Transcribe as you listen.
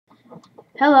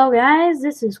Hello guys,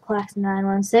 this is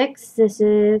Clax916. This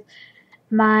is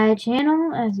my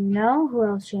channel, as you know. Who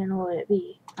else channel would it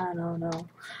be? I don't know.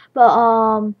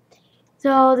 But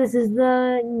so this is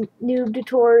the noob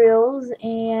tutorials,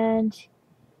 and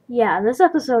yeah, this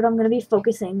episode I'm gonna be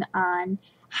focusing on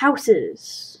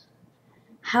houses.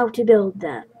 How to build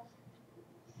them.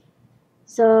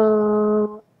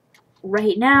 So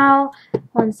right now,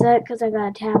 one sec, cause I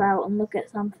gotta tab out and look at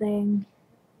something.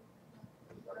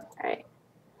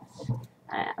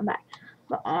 Alright, I'm back.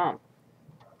 But I'm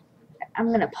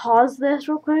gonna pause this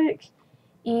real quick,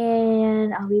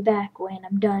 and I'll be back when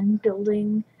I'm done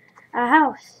building a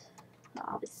house.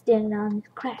 I'll be standing on this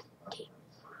craft table,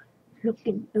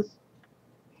 looking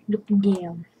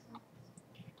down.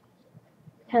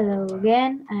 Hello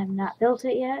again. I have not built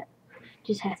it yet.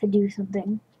 Just have to do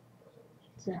something.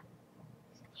 So,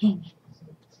 hang it.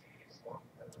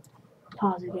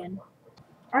 Pause again.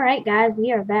 Alright guys,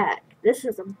 we are back. This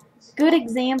is a good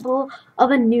example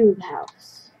of a noob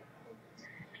house.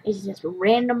 It's just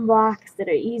random blocks that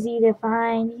are easy to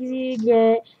find, easy to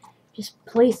get, just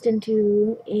placed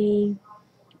into a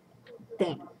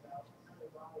thing.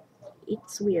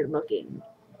 It's weird looking.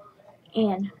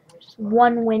 And just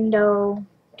one window,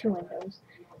 two windows,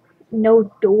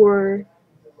 no door,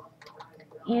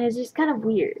 and it's just kind of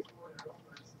weird.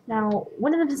 Now,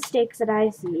 one of the mistakes that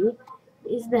I see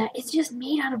is that it's just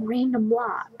made out of random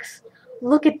blocks.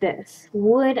 Look at this.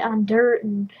 Wood on dirt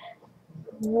and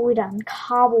wood on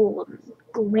cobble and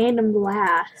random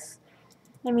glass.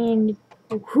 I mean,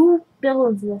 who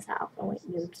builds this house? Oh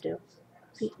wait, noobs do.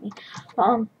 Excuse me.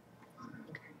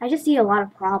 I just see a lot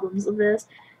of problems with this.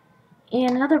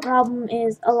 And another problem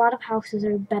is a lot of houses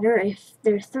are better if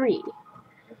they're 3,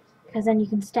 because then you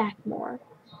can stack more.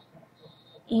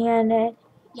 And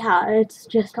yeah, it's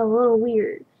just a little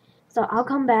weird. So I'll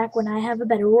come back when I have a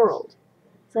better world.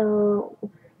 So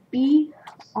BRB.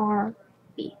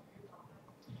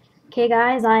 Okay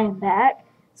guys, I am back.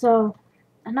 So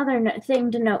another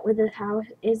thing to note with this house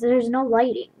is there's no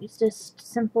lighting. It's just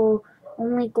simple,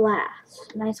 only glass.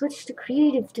 And I switched to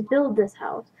creative to build this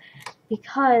house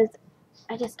because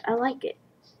I like it.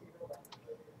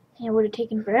 And it would have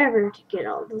taken forever to get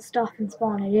all the stuff and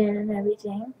spawn it in and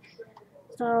everything.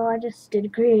 So I just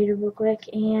did creative real quick,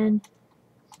 and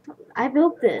I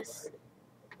built this.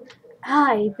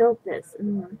 I built this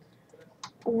in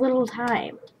a little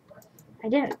time. I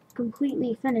didn't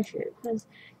completely finish it, because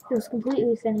if it was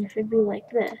completely finished, it'd be like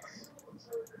this.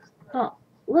 Oh,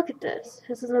 look at this.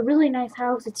 This is a really nice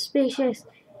house. It's spacious.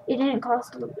 It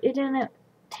didn't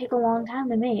take a long time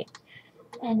to make.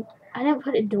 And I didn't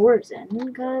put doors in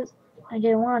because I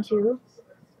didn't want to,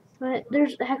 but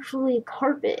there's actually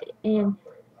carpet and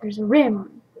there's a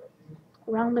rim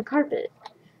around the carpet.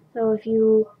 So if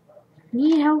you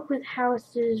need help with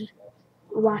houses,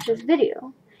 watch this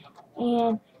video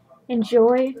and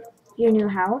enjoy your new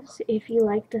house if you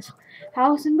like this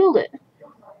house and build it.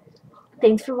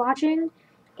 Thanks for watching,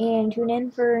 and tune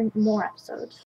in for more episodes.